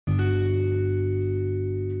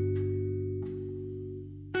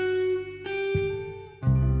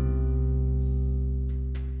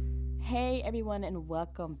everyone, and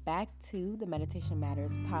welcome back to the Meditation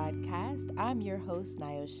Matters podcast. I'm your host,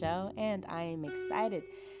 Nayo Shell, and I am excited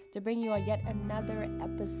to bring you on yet another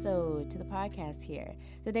episode to the podcast here.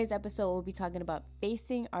 Today's episode, we'll be talking about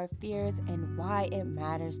facing our fears and why it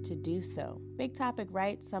matters to do so. Big topic,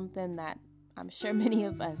 right? Something that I'm sure many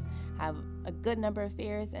of us have a good number of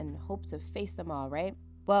fears and hope to face them all, right?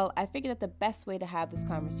 Well, I figured that the best way to have this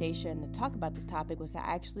conversation, to talk about this topic, was to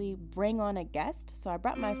actually bring on a guest. So I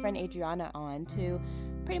brought my friend Adriana on to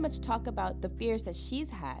pretty much talk about the fears that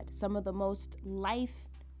she's had, some of the most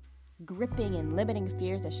life-gripping and limiting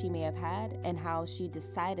fears that she may have had, and how she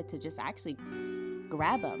decided to just actually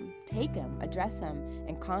grab them, take them, address them,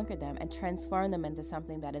 and conquer them, and transform them into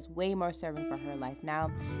something that is way more serving for her life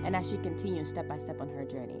now, and as she continues step by step on her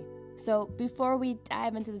journey. So before we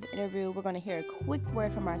dive into this interview, we're going to hear a quick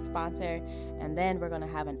word from our sponsor, and then we're going to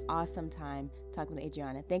have an awesome time talking with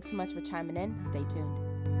Adriana. Thanks so much for chiming in. Stay tuned.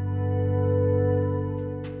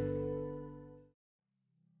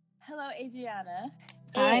 Hello, Adriana.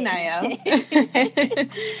 Hi, Nayo.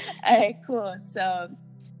 All right, cool. So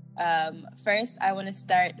first, I want to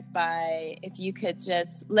start by, if you could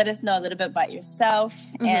just let us know a little bit about yourself,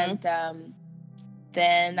 and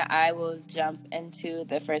then I will jump into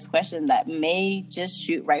the first question that may just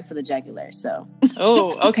shoot right for the jugular. So,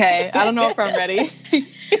 oh, okay. I don't know if I'm ready.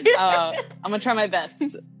 I'm gonna try my best.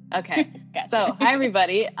 Okay. Gotcha. So, hi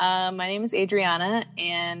everybody. My name is Adriana,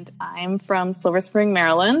 and I'm from Silver Spring,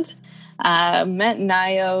 Maryland. Met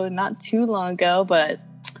Nayo not too long ago, but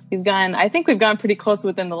I think we've gone pretty close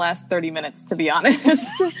within the last 30 minutes, to be honest.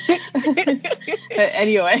 But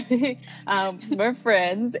anyway, we're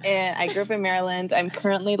friends, and I grew up in Maryland. I'm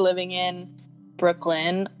currently living in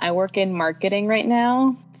Brooklyn. I work in marketing right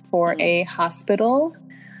now for a hospital,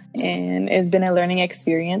 and it's been a learning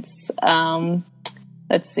experience.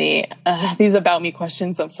 Let's see. These about me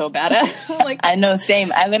questions I'm so bad at. I know,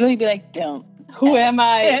 same. I literally be like, don't. Who am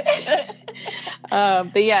I?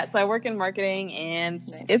 But yeah, so I work in marketing, and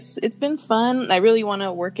nice. It's been fun. I really want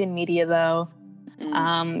to work in media though.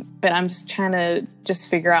 But I'm just trying to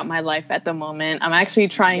figure out my life at the moment. I'm actually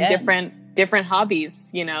trying different hobbies,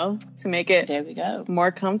 to make it there we go.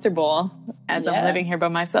 More comfortable as I'm living here by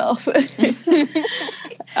myself. Perfect.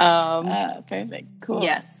 Cool.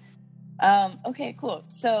 Yes. Okay, cool.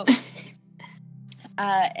 So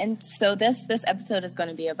and so this episode is going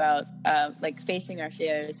to be about facing our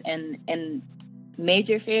fears and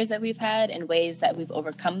major fears that we've had and ways that we've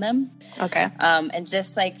overcome them. Okay. And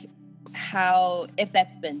just how, if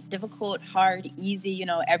that's been difficult, hard, easy,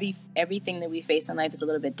 everything that we face in life is a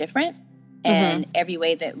little bit different. And every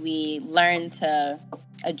way that we learn to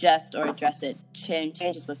adjust or address it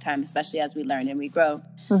changes with time, especially as we learn and we grow.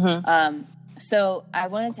 So I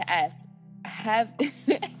wanted to ask, do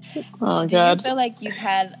you feel like you've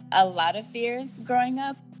had a lot of fears growing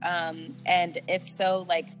up? And if so,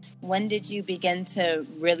 when did you begin to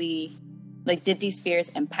really, did these fears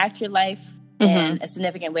impact your life in a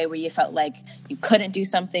significant way where you felt like you couldn't do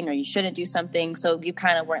something or you shouldn't do something, so you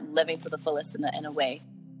kind of weren't living to the fullest in a way?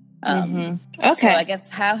 Okay. So I guess,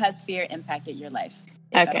 how has fear impacted your life?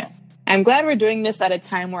 Okay. I'm glad we're doing this at a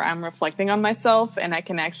time where I'm reflecting on myself and I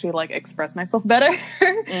can actually express myself better.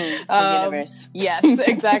 The universe. Yes,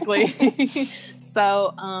 exactly.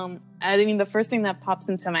 So, the first thing that pops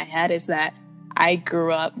into my head is that I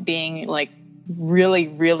grew up being really,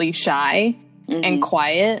 really shy and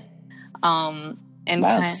quiet.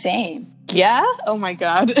 Same. Yeah. Oh my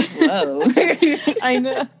God. Whoa. I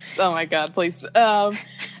know. Oh my God, please.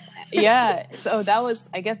 Yeah. So that was,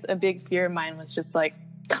 I guess, a big fear of mine was just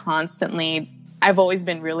constantly, I've always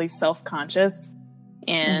been really self-conscious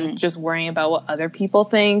and just worrying about what other people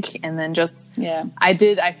think. And then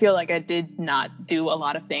I feel like I did not do a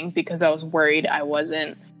lot of things because I was worried I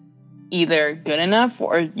wasn't either good enough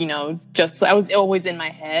or, I was always in my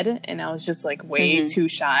head and I was just way too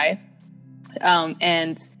shy.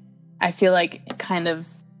 And I feel like kind of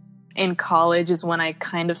in college is when I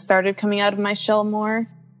kind of started coming out of my shell more.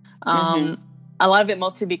 A lot of it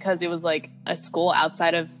mostly because it was a school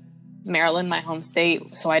outside of Maryland, my home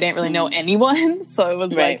state. So I didn't really know anyone. So it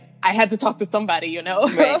was I had to talk to somebody,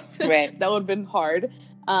 Right. That would have been hard.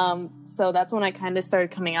 So that's when I kind of started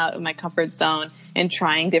coming out of my comfort zone and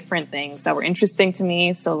trying different things that were interesting to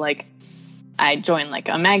me. So I joined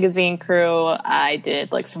a magazine crew. I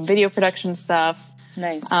did some video production stuff.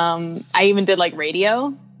 Nice. I even did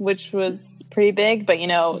radio, which was pretty big, but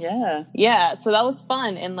yeah. So that was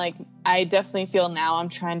fun. And I definitely feel now I'm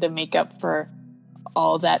trying to make up for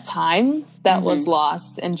all that time that was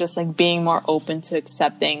lost and just being more open to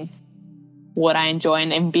accepting what I enjoy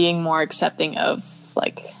and being more accepting of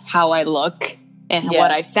how I look and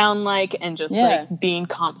what I sound like, and just like being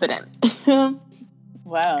confident.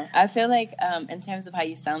 Wow. I feel like in terms of how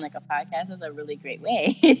you sound like a podcast is a really great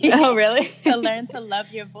way. Oh, really? To learn to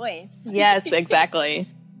love your voice. Yes, exactly.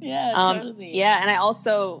 Yeah, totally. Yeah, and I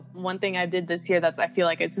also, one thing I did this year that's, I feel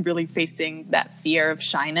like it's really facing that fear of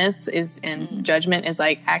shyness is in judgment, is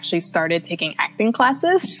like actually started taking acting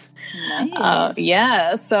classes. Nice.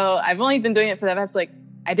 Yeah, so I've only been doing it for the past, like,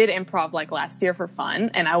 I did improv like last year for fun,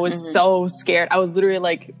 and I was so scared. I was literally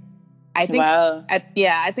like, I think,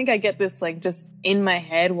 I think I get this like just in my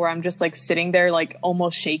head where I'm just like sitting there like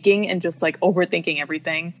almost shaking and just like overthinking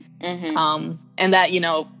everything. And that, you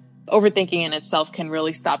know, overthinking in itself can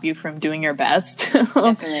really stop you from doing your best.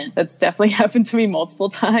 Definitely. That's definitely happened to me multiple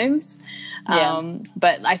times.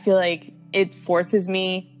 But I feel like it forces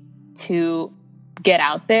me to get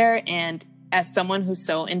out there, and as someone who's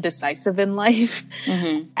so indecisive in life,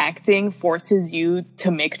 acting forces you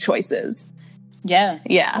to make choices. Yeah.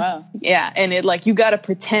 Wow. Yeah. And it like, you got to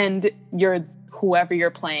pretend you're whoever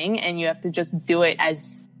you're playing, and you have to just do it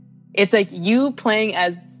as, it's like you playing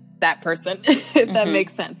as that person, if that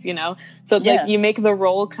makes sense, you know? So it's like you make the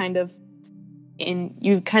role kind of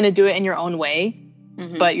you kind of do it in your own way,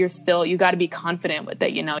 but you got to be confident with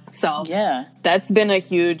it, you know? So that's been a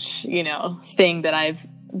huge, you know, thing that I've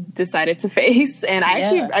decided to face, and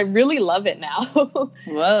I really love it now.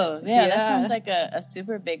 Whoa. Yeah, that sounds like a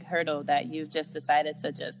super big hurdle that you've just decided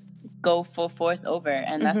to just go full force over,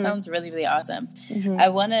 and that sounds really, really awesome. I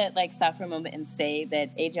want to like stop for a moment and say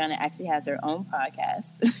that Adriana actually has her own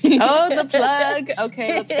podcast. Oh, the plug.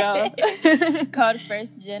 Okay, let's go. Called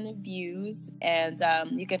First Gen Views, and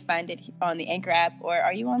you can find it on the Anchor app, or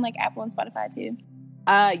are you on like Apple and Spotify too?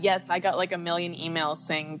 Yes, I got like 1 million emails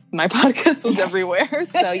saying my podcast was everywhere.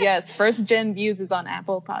 So yes, First Gen Views is on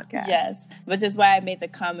Apple Podcasts. Yes, which is why I made the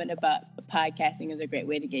comment about podcasting is a great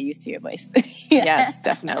way to get used to your voice. Yes,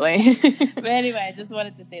 definitely. But anyway, I just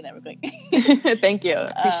wanted to say that real quick. Thank you.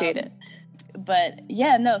 Appreciate it. But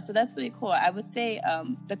yeah, no, so that's really cool. I would say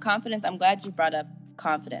the confidence, I'm glad you brought up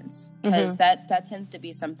confidence, because that tends to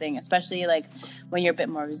be something, especially like when you're a bit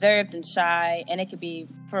more reserved and shy, and it could be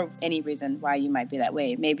for any reason why you might be that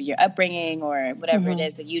way. Maybe your upbringing or whatever it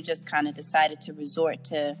is, that you just kind of decided to resort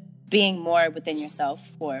to being more within yourself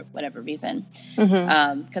for whatever reason.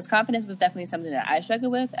 Because confidence was definitely something that I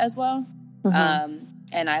struggled with as well.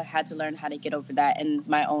 And I had to learn how to get over that in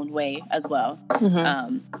my own way as well.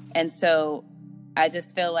 And so I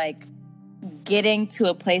just feel like getting to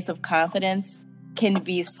a place of confidence can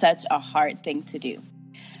be such a hard thing to do.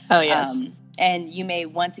 Oh, yes. And you may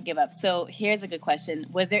want to give up. So here's a good question.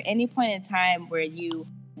 Was there any point in time where you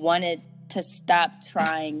wanted to stop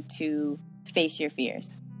trying to face your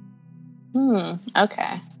fears?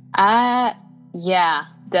 Okay. Yeah,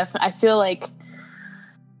 definitely. I feel like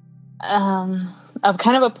I'm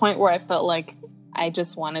kind of a point where I felt like I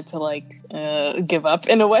just wanted to like give up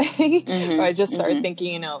in a way. Or I just started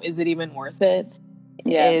thinking, you know, is it even worth it?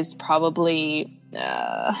 Is probably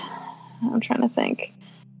I'm trying to think.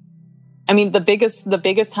 I mean, the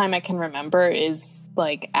biggest time I can remember is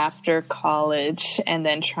like after college, and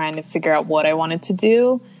then trying to figure out what I wanted to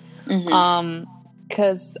do.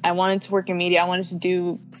 Because I wanted to work in media. I wanted to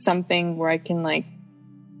do something where I can like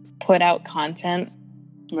put out content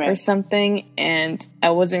or something, and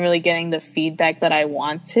I wasn't really getting the feedback that I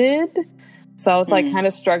wanted. So I was like kind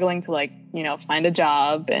of struggling to like, you know, find a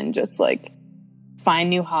job and just like find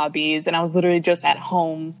new hobbies. And I was literally just at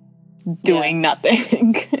home doing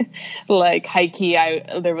nothing. Like high key,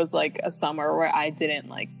 there was like a summer where I didn't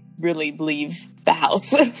like really leave the house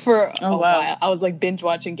for a while. I was like binge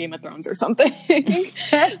watching Game of Thrones or something.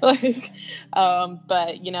 Like,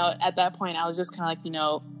 but you know, at that point I was just kind of like, you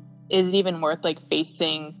know, is it even worth like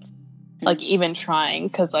facing, like even trying?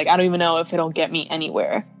 Cause like, I don't even know if it'll get me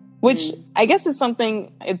anywhere, which I guess is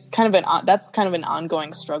something, it's kind of that's kind of an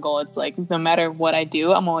ongoing struggle. It's like, no matter what I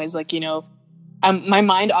do, I'm always like, you know, my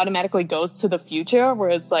mind automatically goes to the future where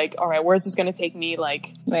it's like, all right, where's this going to take me? Like,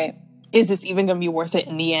 is this even going to be worth it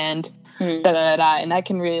in the end? And that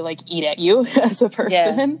can really like eat at you as a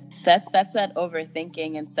person. That's that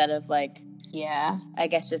overthinking instead of like, I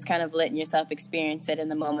guess just kind of letting yourself experience it in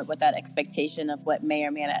the moment without expectation of what may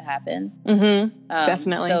or may not happen.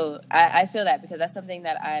 Definitely. So I feel that, because that's something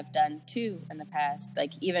that I've done too in the past.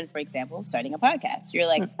 Like even, for example, starting a podcast. You're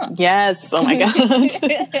like, yes, oh my gosh.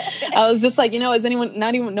 I was just like, you know,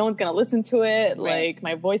 no one's going to listen to it. Like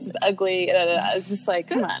my voice is ugly. It's just like,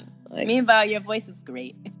 come on. Like, meanwhile, your voice is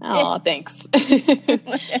great. Oh, thanks.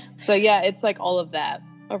 So yeah, it's like all of that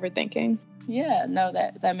overthinking. Yeah, no,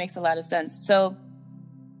 that makes a lot of sense. So,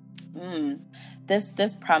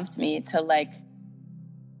 this prompts me to like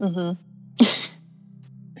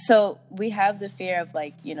So we have the fear of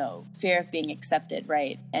like, you know, fear of being accepted,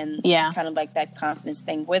 right? And kind of like that confidence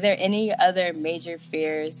thing. Were there any other major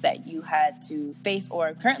fears that you had to face or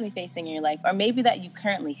are currently facing in your life, or maybe that you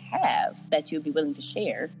currently have that you'd be willing to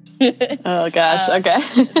share? Oh gosh, okay.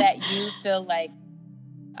 That you feel like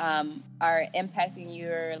are impacting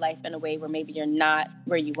your life in a way where maybe you're not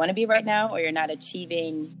where you want to be right now, or you're not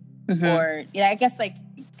achieving, or I guess like,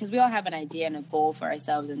 because we all have an idea and a goal for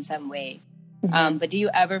ourselves in some way. But do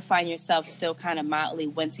you ever find yourself still kind of mildly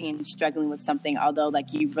wincing and struggling with something, although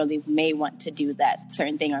like you really may want to do that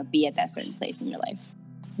certain thing or be at that certain place in your life?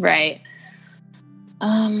 Right.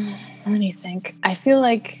 Let me think. I feel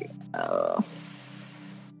like an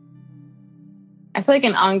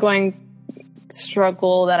ongoing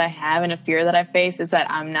struggle that I have and a fear that I face is that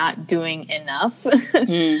I'm not doing enough.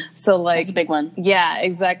 So like, that's a big one. Yeah,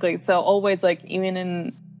 exactly. So always like, even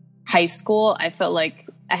in high school, I felt like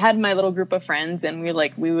I had my little group of friends and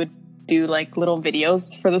we would do like little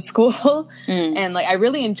videos for the school. And like, I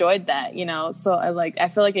really enjoyed that, you know? So I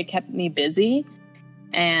feel like it kept me busy.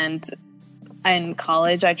 And in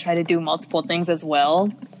college, I try to do multiple things as well.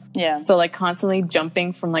 Yeah. So like constantly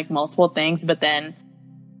jumping from like multiple things, but then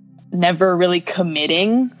never really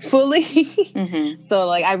committing fully. So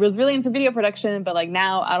like, I was really into video production, but like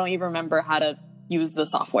now I don't even remember how to use the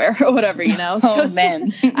software or whatever, you know? Oh,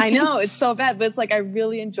 man. I know, it's so bad, but it's like I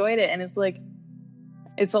really enjoyed it. And it's like,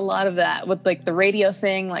 it's a lot of that with like the radio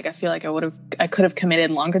thing. Like I feel like I could have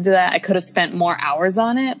committed longer to that. I could have spent more hours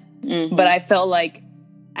on it. But I felt like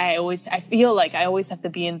I feel like I always have to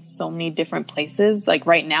be in so many different places. Like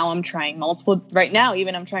right now I'm trying multiple different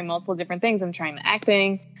things. I'm trying the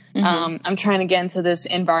acting. I'm trying to get into this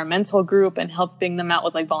environmental group and helping them out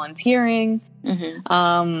with like volunteering.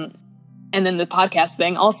 And then the podcast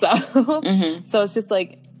thing also. So it's just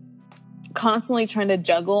like constantly trying to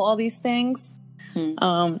juggle all these things.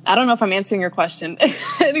 I don't know if I'm answering your question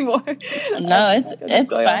anymore. No,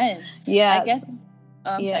 it's fine. Yeah. I guess.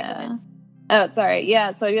 Sorry, go ahead. Oh, sorry.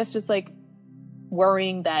 Yeah. So I guess just like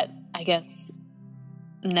worrying that, I guess,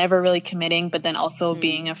 never really committing, but then also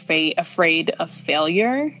being afraid of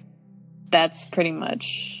failure. That's pretty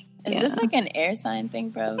much. Is this like an air sign thing,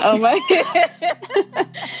 bro? Oh my God.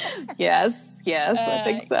 Yes, I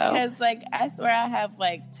think so. Because like I swear I have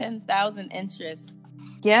like 10,000 interests.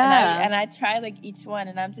 Yeah. And I try like each one,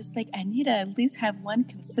 and I'm just like, I need to at least have one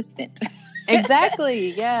consistent.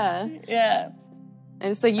 Exactly. Yeah. Yeah.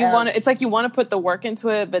 And so you want to put the work into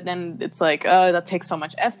it, but then it's like, oh, that takes so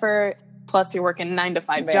much effort. Plus you're working 9 to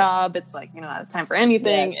 5 job. It's like, you know, not have time for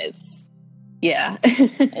anything. Yes. Yeah.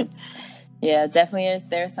 Definitely is.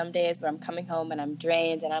 There are some days where I'm coming home and I'm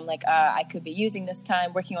drained and I'm like, I could be using this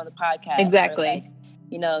time working on the podcast. Exactly. Or like,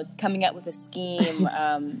 you know, coming up with a scheme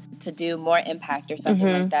to do more impact or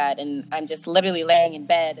something like that. And I'm just literally laying in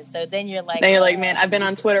bed. And so then you're like, man, I've been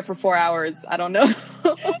on Twitter for 4 hours. I don't know.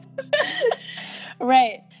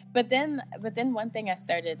 Right. But then one thing I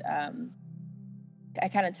started, I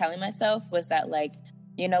kind of telling myself was that like,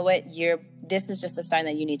 you know what, this is just a sign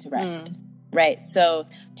that you need to rest. Right. So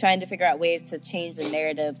trying to figure out ways to change the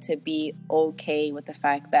narrative to be okay with the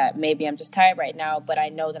fact that maybe I'm just tired right now, but I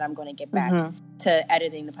know that I'm going to get back to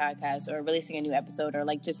editing the podcast or releasing a new episode or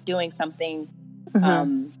like just doing something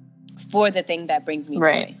for the thing that brings me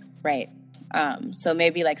joy. Right. So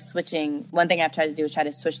maybe like switching, one thing I've tried to do is try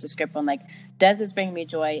to switch the script on like, does this bring me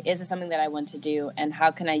joy? Is it something that I want to do? And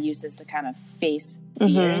how can I use this to kind of face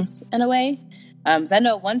fears in a way? So I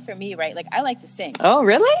know one for me, right? Like I like to sing. Oh,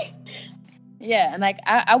 really? Yeah, and like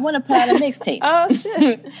I want to put out a mixtape. Oh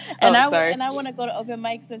shit! And I want to go to open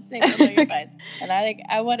mics and sing. No, you're fine. And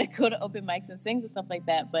I want to go to open mics and sing and stuff like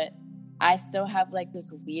that. But I still have like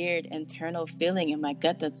this weird internal feeling in my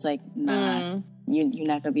gut that's like, nah, you're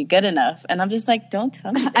not gonna be good enough. And I'm just like, don't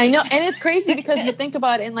tell me this. I know, and it's crazy because you think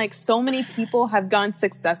about it, and like so many people have gone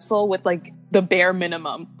successful with like the bare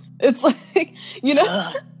minimum. It's like, you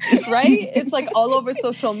know, right? It's like all over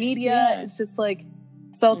social media. Yeah. It's just like.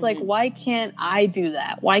 So it's like, why can't I do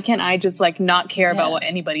that? Why can't I just like not care about what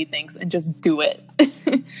anybody thinks and just do it?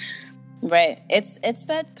 Right. It's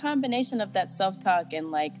that combination of that self-talk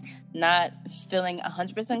and like not feeling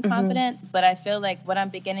 100% confident. But I feel like what I'm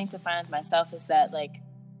beginning to find with myself is that like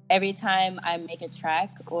every time I make a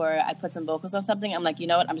track or I put some vocals on something, I'm like, you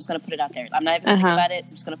know what? I'm just going to put it out there. I'm not even going to think about it.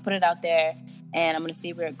 I'm just going to put it out there and I'm going to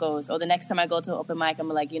see where it goes. Or the next time I go to an open mic, I'm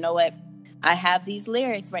like, you know what? I have these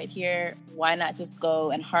lyrics right here. Why not just go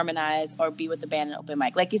and harmonize or be with the band and open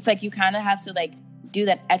mic? Like, it's like you kind of have to like do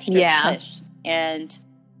that extra push. And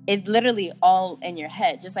it's literally all in your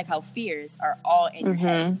head, just like how fears are all in your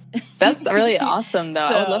head. That's really awesome, though.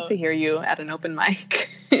 I would love to hear you at an open mic.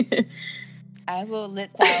 I will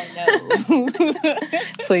let thou know.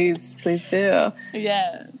 Please do.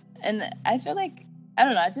 Yeah. And I feel like, I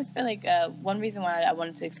don't know, I just feel like one reason why I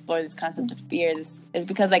wanted to explore this concept of fear is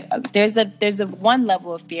because like there's a one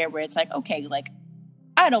level of fear where it's like, okay, like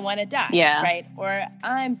I don't want to die, right? Or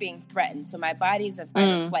I'm being threatened, so my body's in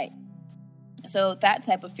fight or flight. So that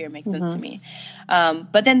type of fear makes sense to me.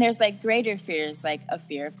 But then there's like greater fears, like a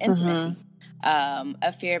fear of intimacy,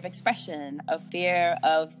 a fear of expression, a fear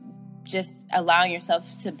of just allowing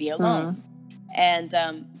yourself to be alone. And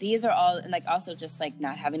these are all, and like also just like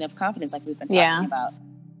not having enough confidence, like we've been talking about.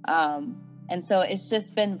 And so it's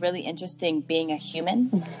just been really interesting being a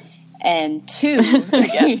human. And two,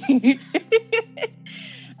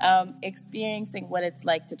 experiencing what it's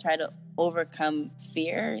like to try to overcome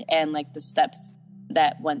fear and like the steps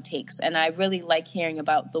that one takes. And I really like hearing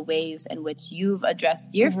about the ways in which you've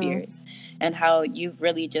addressed your fears and how you've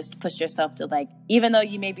really just pushed yourself to like, even though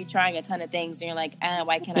you may be trying a ton of things and you're like,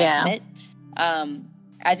 why can't I commit?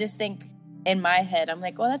 I just think in my head, I'm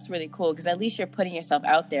like, well, that's really cool because at least you're putting yourself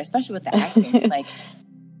out there, especially with the acting. Like,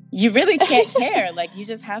 you really can't care. Like, you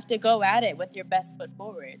just have to go at it with your best foot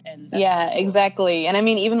forward. And that's really cool. Exactly. And I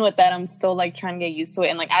mean, even with that, I'm still like trying to get used to it.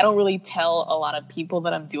 And like, I don't really tell a lot of people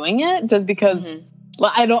that I'm doing it just because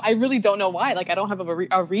well, I really don't know why. Like, I don't have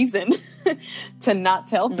a reason to not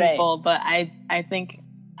tell people, but I think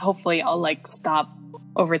hopefully I'll like stop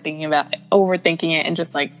overthinking it and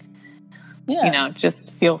just like, you know,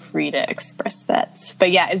 just feel free to express that.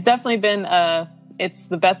 But yeah, it's definitely been, it's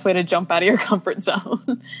the best way to jump out of your comfort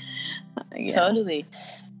zone. Totally.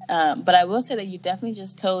 But I will say that you definitely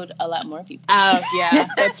just told a lot more people. Oh, yeah,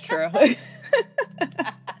 that's true.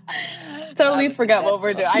 Totally forgot what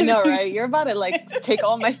we're doing. I know, right? You're about to like take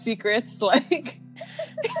all my secrets. Like,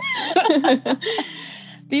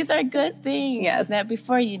 these are good things. Yes. That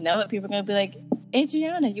before you know it, people are going to be like,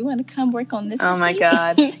 Adriana, you want to come work on this? Oh my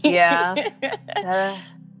God. Yeah.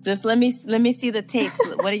 Just let me see the tapes.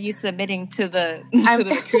 What are you submitting to the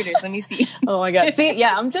recruiters? Let me see. Oh my God. See,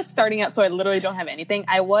 yeah, I'm just starting out, so I literally don't have anything.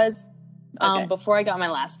 I was before I got my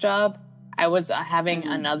last job, I was having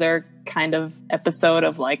another kind of episode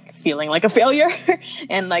of like feeling like a failure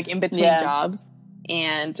and like in between jobs.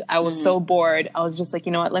 And I was so bored. I was just like,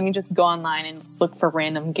 you know what? Let me just go online and just look for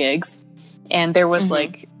random gigs. And there was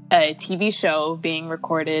like a TV show being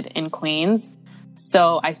recorded in Queens.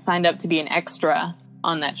 So I signed up to be an extra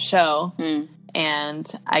on that show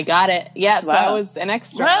and I got it. Yeah. So I was an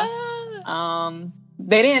extra. I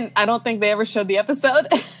don't think they ever showed the episode,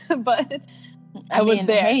 but I was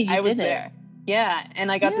there. Hey, I was there. Yeah.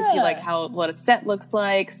 And I got to see like what a set looks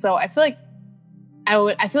like. So I feel like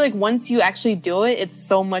I feel like once you actually do it, it's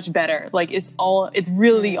so much better. Like it's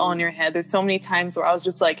really on your head. There's so many times where I was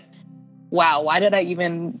just like, wow, why did I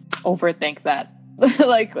even overthink that?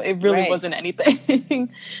 Like it really wasn't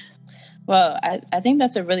anything. Well, I think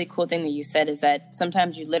that's a really cool thing that you said is that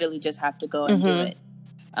sometimes you literally just have to go and do it.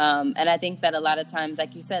 And I think that a lot of times,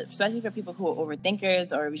 like you said, especially for people who are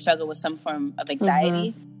overthinkers or we struggle with some form of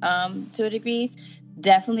anxiety to a degree,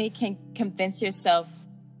 definitely can convince yourself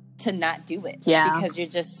to not do it. Yeah. Because you're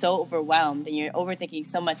just so overwhelmed and you're overthinking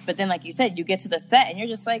so much. But then, like you said, you get to the set and you're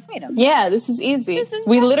just like, wait a minute. Yeah, this is easy.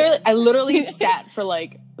 I literally sat for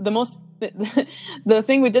like the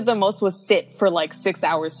thing we did the most was sit for like 6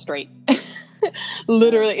 hours straight.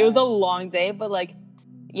 Literally, it was a long day, but like,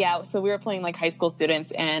 yeah, so we were playing like high school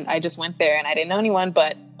students and I just went there and I didn't know anyone,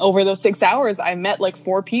 but over those 6 hours, I met like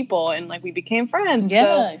 4 people and like we became friends.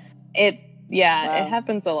 Yeah. So it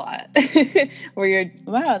happens a lot where you're,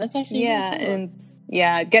 that's actually really cool.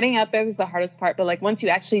 And getting out there is the hardest part. But like, once you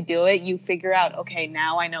actually do it, you figure out, okay,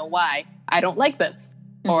 now I know why I don't like this.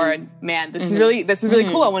 Or man, this is really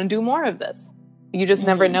cool. I want to do more of this. You just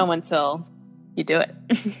never know until you do it.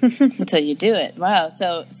 Until you do it. Wow.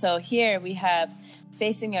 So here we have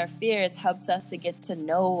facing our fears helps us to get to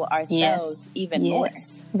know ourselves even more.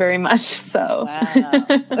 Very much so. Wow.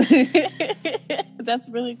 That's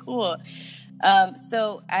really cool.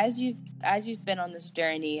 So as you've been on this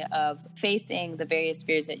journey of facing the various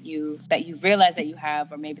fears that you realize that you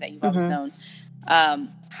have, or maybe that you've always known,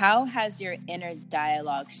 how has your inner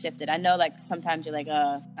dialogue shifted? I know like sometimes you're like,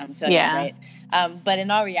 I'm feeling right. But in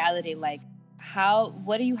all reality, like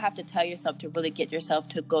what do you have to tell yourself to really get yourself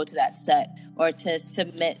to go to that set or to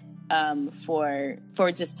submit for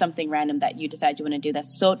just something random that you decide you want to do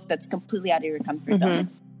that's completely out of your comfort zone? Like,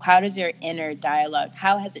 how does your inner dialogue,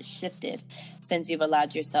 how has it shifted since you've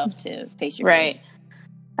allowed yourself to face your fears?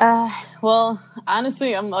 Well,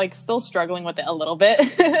 honestly, I'm like still struggling with it a little bit,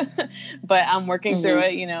 but I'm working through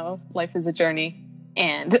it. You know, life is a journey.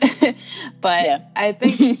 And, but I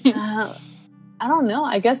think, I don't know.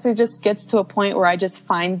 I guess it just gets to a point where I just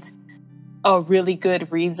find a really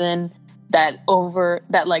good reason that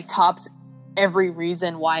like tops every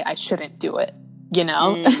reason why I shouldn't do it, you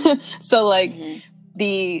know? So like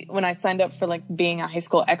when I signed up for like being a high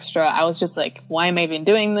school extra, I was just like, why am I even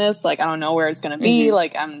doing this? Like, I don't know where it's going to be.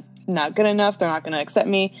 Like, I'm not good enough. They're not going to accept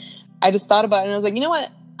me. I just thought about it and I was like, you know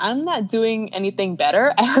what? I'm not doing anything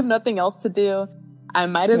better. I have nothing else to do. I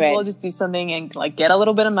might as well just do something and like get a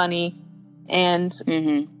little bit of money. And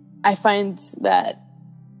I find that,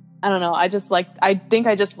 I don't know, I think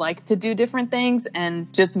I just like to do different things.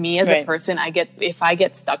 And just me as a person, if I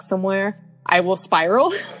get stuck somewhere, I will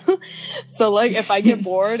spiral. So like if I get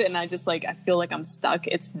bored and I just like, I feel like I'm stuck,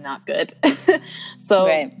 it's not good.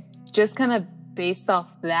 So just kind of based off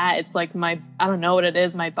that, it's like I don't know what it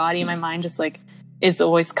is. My body, my mind just like is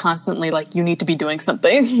always constantly like, you need to be doing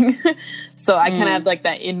something. So I kind of have like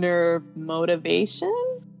that inner motivation.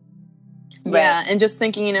 Yeah. And just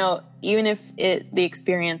thinking, you know, even if the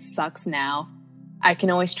experience sucks now, I can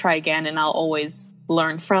always try again and I'll always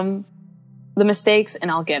learn from the mistakes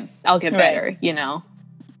and I'll get better, you know?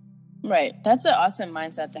 Right. That's an awesome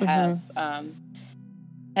mindset to have.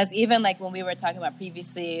 As even like when we were talking about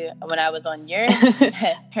previously when I was on her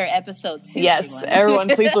episode 2. Yes, everyone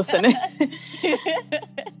please listen.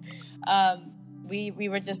 We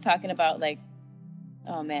were just talking about like,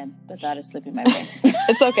 oh man, the thought is slipping my brain.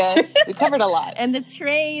 It's okay. We covered a lot. And the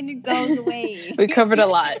train goes away. We covered a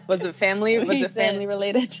lot. Was it family? Was it family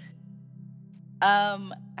related?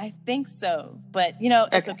 I think so, but you know,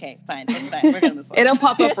 it's okay. Fine. It's fine. We're gonna move forward. It'll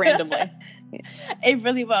pop up randomly. It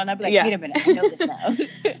really will, and I'll be like, wait a minute, I know this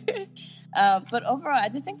now. But overall, I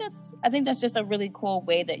think that's just a really cool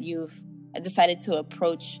way that you've decided to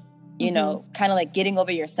approach, you know, kind of like getting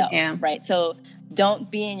over yourself, right? So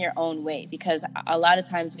don't be in your own way, because a lot of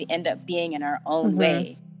times we end up being in our own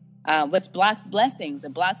way, which blocks blessings,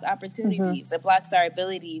 it blocks opportunities, it blocks our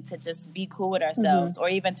ability to just be cool with ourselves or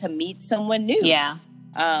even to meet someone new. Yeah.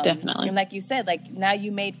 Definitely. And like you said, like now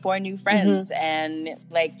you made 4 new friends and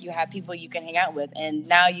like you have people you can hang out with, and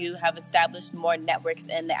now you have established more networks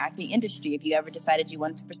in the acting industry if you ever decided you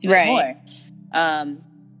wanted to pursue it more.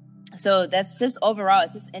 So that's just overall,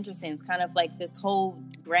 it's just interesting. It's kind of like this whole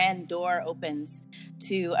grand door opens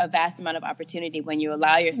to a vast amount of opportunity when you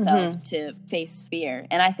allow yourself to face fear.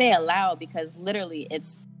 And I say allow because literally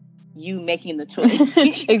it's you making the choice.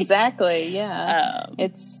 Exactly. Yeah.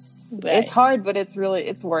 It's hard, but it's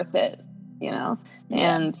worth it, you know?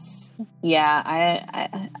 And yeah,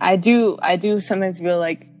 I do sometimes feel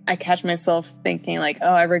like I catch myself thinking like,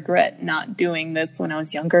 oh, I regret not doing this when I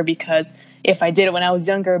was younger, because if I did it when I was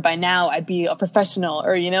younger, by now I'd be a professional,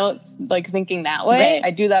 or, you know, like thinking that way. I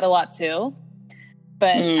do that a lot too.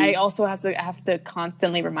 But I also have to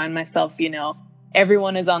constantly remind myself, you know,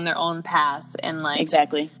 everyone is on their own path, and like,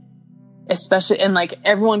 especially, and like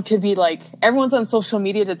everyone could be like, everyone's on social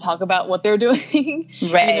media to talk about what they're doing,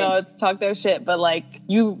 you know, to talk their shit, but like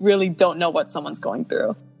you really don't know what someone's going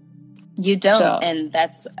through. You don't. And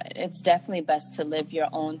it's definitely best to live your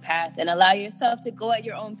own path and allow yourself to go at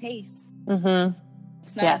your own pace.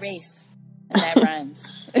 It's not a race, and that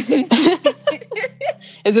rhymes.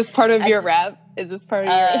 Is this part of your rap? Is this part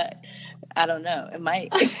of your? I don't know. It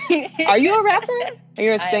might. Are you a rapper? Or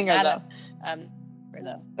you're a singer though? I'm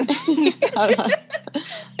though.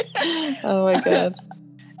 Oh my god!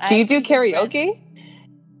 Do you do karaoke?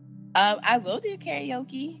 I will do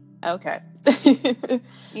karaoke. Okay.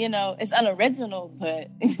 You know, it's unoriginal, but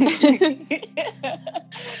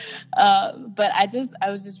but I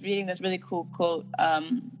was just reading this really cool quote.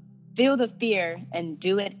 Feel the fear and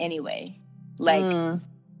do it anyway. Like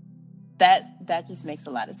that just makes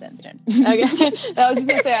a lot of sense. Okay. I was just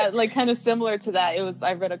gonna say, like, kind of similar to that.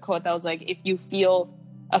 I read a quote that was like, if you feel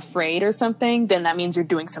afraid or something, then that means you're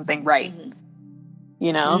doing something right.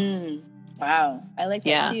 You know? Wow. I like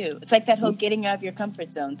that too. It's like that whole getting out of your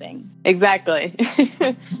comfort zone thing. Exactly.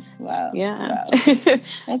 Wow. Yeah. Wow.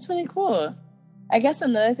 That's really cool. I guess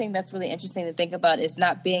another thing that's really interesting to think about is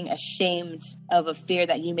not being ashamed of a fear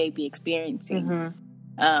that you may be experiencing.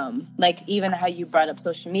 Like even how you brought up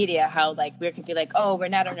social media, how like we can be like, oh, we're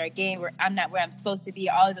not on our game, I'm not where I'm supposed to be,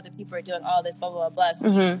 all these other people are doing all this, blah, blah, blah, blah. So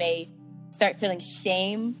you may start feeling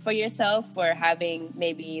shame for yourself for having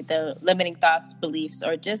maybe the limiting thoughts, beliefs,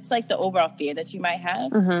 or just like the overall fear that you might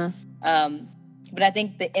have. But I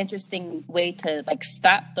think the interesting way to like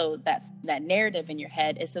stop that narrative in your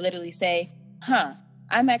head is to literally say,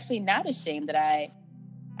 I'm actually not ashamed that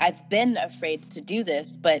I've been afraid to do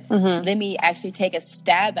this, but let me actually take a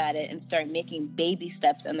stab at it and start making baby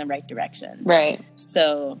steps in the right direction. Right.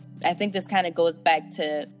 So I think this kind of goes back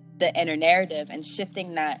to the inner narrative and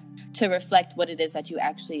shifting that to reflect what it is that you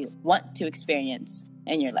actually want to experience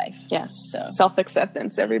in your life. Yes. So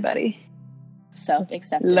Self-acceptance, everybody.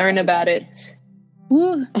 Self-acceptance. Learn about it.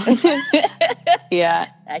 Woo. Yeah.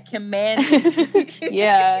 I command you.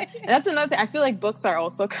 Yeah. And that's another thing. I feel like books are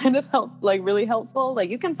also kind of really helpful. Like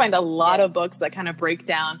you can find a lot of books that kind of break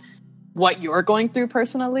down what you're going through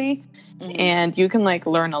personally. Mm-hmm. And you can like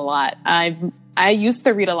learn a lot. I used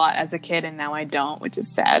to read a lot as a kid and now I don't, which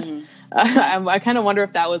is sad. Mm-hmm. I kind of wonder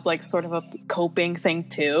if that was like sort of a coping thing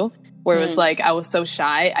too, where it was like I was so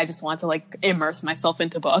shy, I just wanted to like immerse myself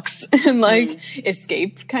into books and like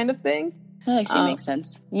escape kind of thing. That actually makes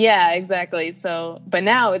sense. Yeah, exactly. So, but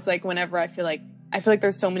now it's like whenever I feel like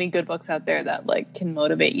there's so many good books out there that like can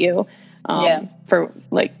motivate you for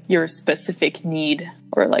like your specific need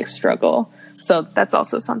or like struggle. So that's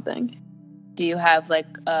also something. Do you have like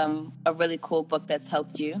a really cool book that's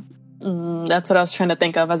helped you? That's what I was trying to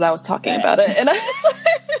think of as I was talking about it. And I was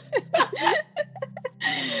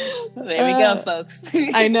there we go, folks.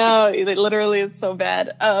 I know. It literally is so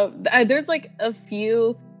bad. There's like a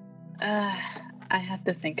few... I have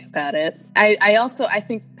to think about it. I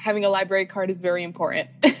think having a library card is very important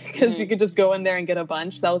because you could just go in there and get a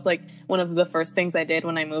bunch. That was like one of the first things I did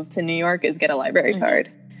when I moved to New York is get a library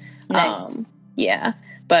card. Nice. Yeah.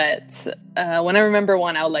 But when I remember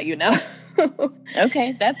one, I'll let you know.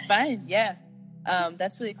 Okay, that's fine. Yeah.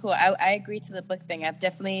 That's really cool. I agree to the book thing. I've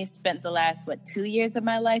definitely spent the last 2 years of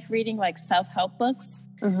my life reading like self-help books.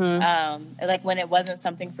 Mm-hmm. Like when it wasn't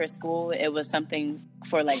something for school, it was something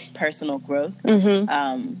for like personal growth.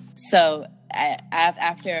 Mm-hmm. So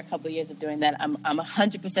after a couple of years of doing that, I'm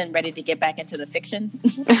 100% ready to get back into the fiction.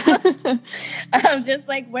 I'm just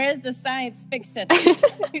like, where's the science fiction?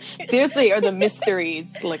 Seriously, or the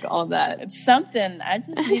mysteries, like all that. It's something. I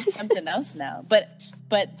just need something else now.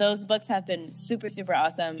 But those books have been super, super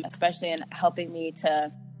awesome, especially in helping me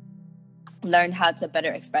to learn how to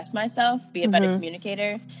better express myself, be a better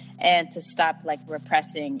communicator, and to stop like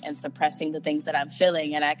repressing and suppressing the things that I'm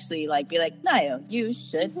feeling and actually like be like, Niall, you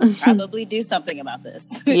should probably do something about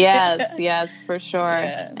this. Yes, for sure.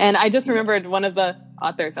 Yeah. And I just remembered one of the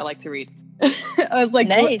authors I like to read. I was like,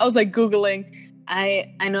 Googling.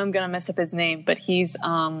 I know I'm going to mess up his name, but he's,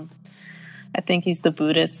 I think he's the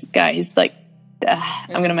Buddhist guy. He's like, I'm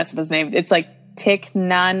going to mess up his name. It's like Thich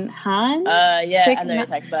Nhat Hanh. I know you're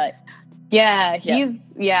talking about.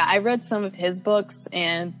 Yeah, I read some of his books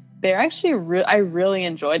and they're actually I really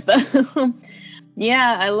enjoyed them.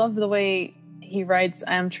 Yeah, I love the way he writes.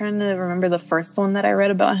 I'm trying to remember the first one that I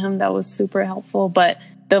read about him that was super helpful, but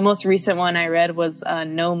the most recent one I read was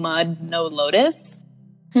No Mud, No Lotus,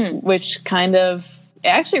 which kind of it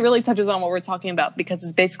actually really touches on what we're talking about because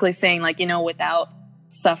it's basically saying like, without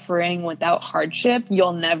suffering, without hardship,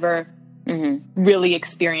 you'll never really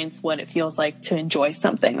experience what it feels like to enjoy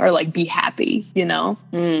something or like be happy,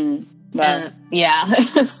 Wow.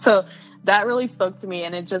 So that really spoke to me.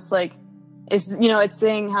 And it just like, it's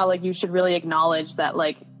saying how like you should really acknowledge that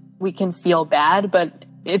like we can feel bad, but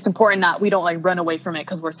it's important we don't like run away from it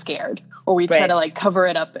because we're scared or we try to like cover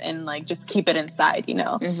it up and like just keep it inside,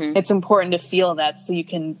 It's important to feel that so you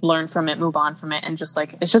can learn from it, move on from it. And just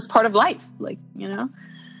like, it's just part of life, like,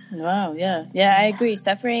 Wow. Yeah. Yeah. I agree.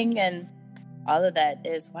 Suffering and all of that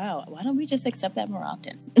is, wow. Why don't we just accept that more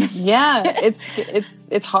often? Yeah.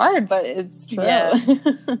 It's hard, but it's true. Yeah,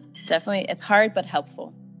 definitely. It's hard, but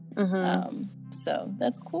helpful. So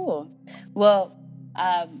that's cool. Well,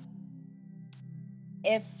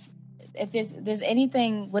 if there's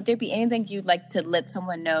anything, would there be anything you'd like to let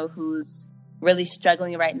someone know who's really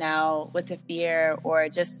struggling right now with a fear or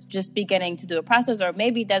just beginning to do a process or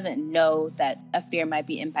maybe doesn't know that a fear might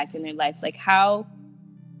be impacting their life? Like how,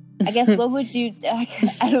 I guess, what would you,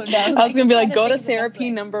 I don't know. I was going to be like, go to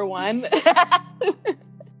therapy, number one.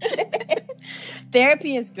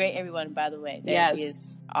 Therapy is great, everyone, by the way. Therapy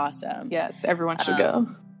is awesome. Yes, everyone should go.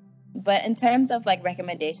 But in terms of like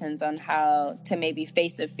recommendations on how to maybe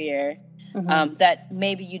face a fear that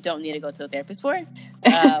maybe you don't need to go to a therapist for,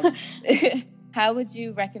 how would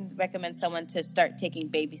you recommend someone to start taking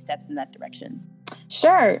baby steps in that direction?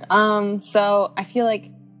 Sure. So I feel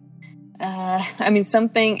like,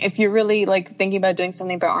 something, if you're really like thinking about doing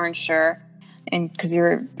something but aren't sure, and because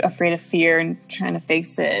you're afraid of fear and trying to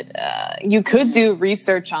face it, you could do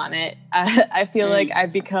research on it. I feel like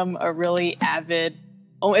I've become a really avid,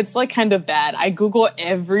 it's like kind of bad. I Google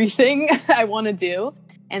everything I want to do.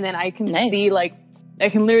 And then I can see like,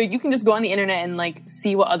 you can just go on the internet and like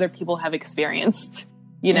see what other people have experienced,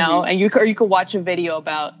 and you could watch a video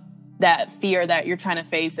about that fear that you're trying to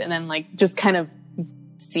face and then like just kind of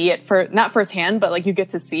see it not firsthand, but like you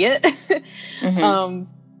get to see it.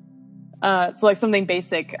 So like something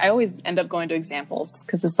basic, I always end up going to examples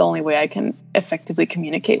because it's the only way I can effectively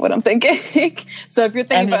communicate what I'm thinking. So if you're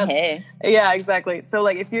thinking yeah, exactly. So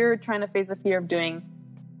like if you're trying to face a fear of doing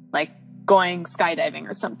like going skydiving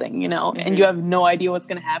or something, you know, and you have no idea what's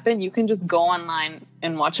going to happen, you can just go online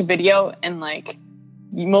and watch a video, and like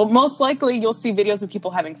most likely you'll see videos of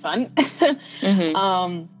people having fun.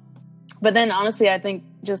 But then honestly, I think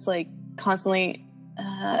just like constantly,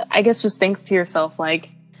 I guess just think to yourself,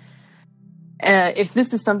 like, if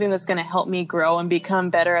this is something that's going to help me grow and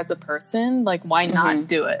become better as a person, like, why not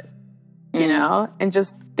do it? You know, and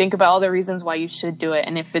just think about all the reasons why you should do it.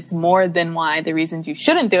 And if it's more than why the reasons you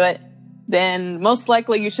shouldn't do it, then most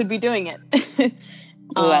likely you should be doing it.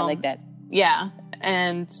 Oh, I like that. Yeah.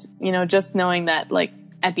 And, you know, just knowing that, like,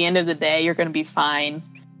 at the end of the day, you're going to be fine.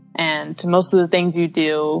 And most of the things you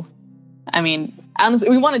do, I mean, honestly,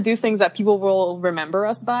 we want to do things that people will remember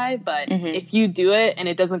us by, but if you do it and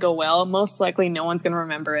it doesn't go well, most likely no one's going to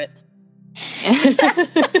remember it.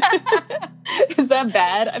 Is that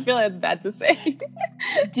bad? I feel like it's bad to say.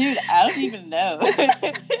 Dude, I don't even know.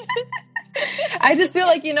 I just feel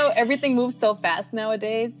like, you know, everything moves so fast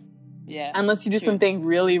nowadays. Yeah. Unless you do something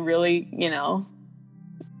really, really, you know.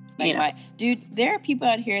 Like dude, there are people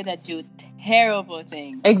out here that do terrible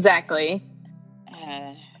things. Exactly.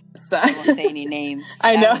 So I won't say any names.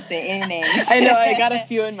 I know. I won't say any names. I know. I got a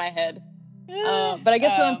few in my head. But I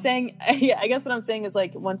guess what I'm saying, I guess what I'm saying is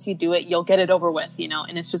like, once you do it, you'll get it over with, you know,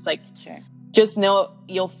 and it's just like, just know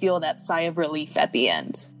you'll feel that sigh of relief at the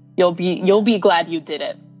end. You'll be glad you did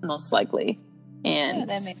it, most likely. And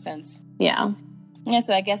that makes sense. Yeah. Yeah.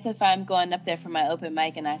 So I guess if I'm going up there for my open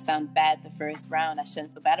mic and I sound bad the first round, I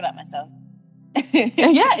shouldn't feel bad about myself.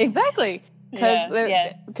 Yeah, exactly.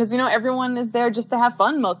 Because you know, everyone is there just to have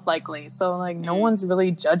fun, most likely. So like, no one's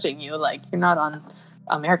really judging you. Like, you're not on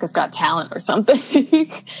America's Got Talent or something.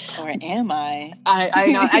 Or am I? I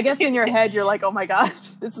know. I guess in your head you're like, oh my gosh,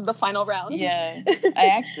 this is the final round. Yeah. I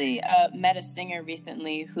actually met a singer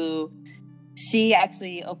recently who she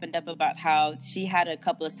actually opened up about how she had a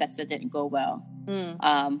couple of sets that didn't go well.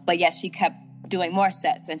 But yeah, she kept doing more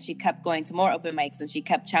sets and she kept going to more open mics and she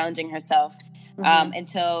kept challenging herself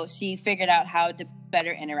until she figured out how to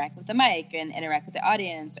better interact with the mic and interact with the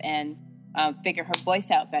audience and figure her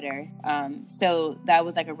voice out better. So that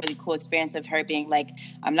was like a really cool experience of her being like,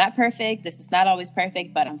 I'm not perfect. This is not always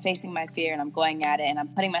perfect, but I'm facing my fear and I'm going at it and I'm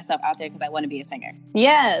putting myself out there because I want to be a singer.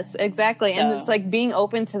 Yes, exactly. And just like being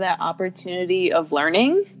open to that opportunity of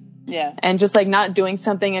learning. Yeah. And just like not doing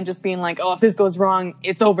something and just being like, oh, if this goes wrong,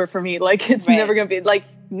 it's over for me. Like, it's never going to be like,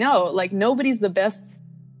 no, like nobody's the best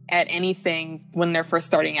at anything when they're first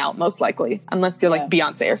starting out, most likely, unless you're like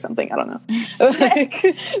Beyonce or something. I don't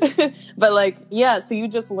know. But like, yeah, so you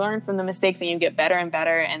just learn from the mistakes and you get better and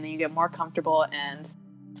better, and then you get more comfortable and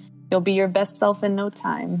you'll be your best self in no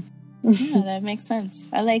time. Yeah, that makes sense.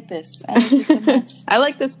 I like this. I like this so much. I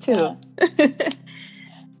like this too.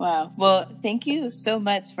 Wow. Well, thank you so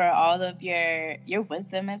much for all of your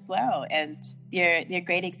wisdom as well, and your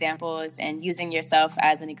great examples, and using yourself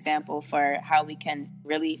as an example for how we can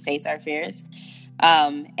really face our fears,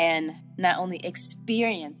 and not only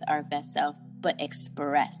experience our best self, but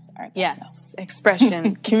express our best self. Yes,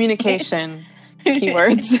 expression, communication,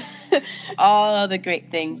 keywords. All the great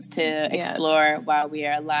things to explore while we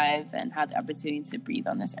are alive and have the opportunity to breathe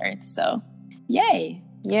on this earth. So, yay.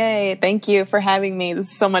 Yay. Thank you for having me.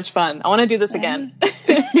 This is so much fun. I want to do this again.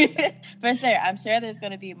 For sure. I'm sure there's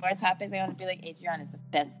going to be more topics. I want to be like, Adriana is the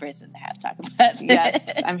best person to have talk about this.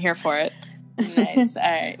 Yes, I'm here for it. Nice. All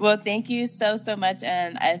right. Well, thank you so much.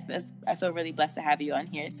 And I feel really blessed to have you on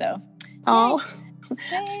here. So, I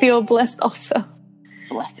feel blessed also.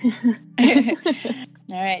 Blessings.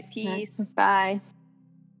 All right. Peace. Bye.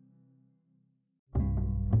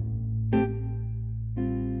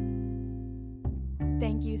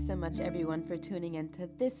 Thank you so much, everyone, for tuning in to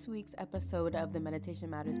this week's episode of the Meditation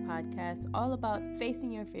Matters podcast, all about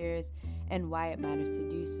facing your fears and why it matters to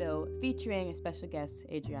do so, featuring a special guest,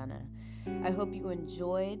 Adriana. I hope you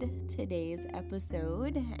enjoyed today's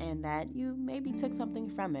episode and that you maybe took something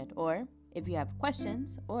from it, or if you have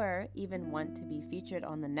questions or even want to be featured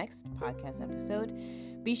on the next podcast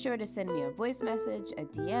episode, be sure to send me a voice message, a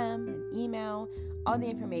DM, an email. All the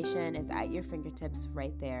information is at your fingertips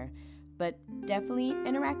right there. But definitely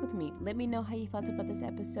interact with me. Let me know how you felt about this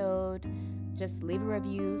episode. Just leave a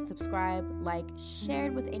review, subscribe, like, share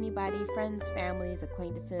it with anybody, friends, families,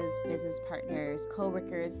 acquaintances, business partners,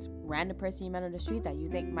 coworkers, random person you met on the street that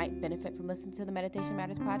you think might benefit from listening to the Meditation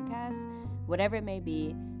Matters podcast. Whatever it may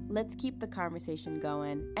be, let's keep the conversation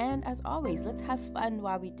going. And as always, let's have fun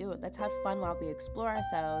while we do it. Let's have fun while we explore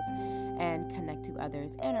ourselves and connect to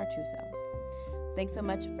others and our true selves. Thanks so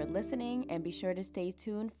much for listening, and be sure to stay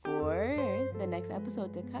tuned for the next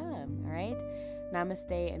episode to come. All right?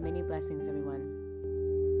 Namaste and many blessings, everyone.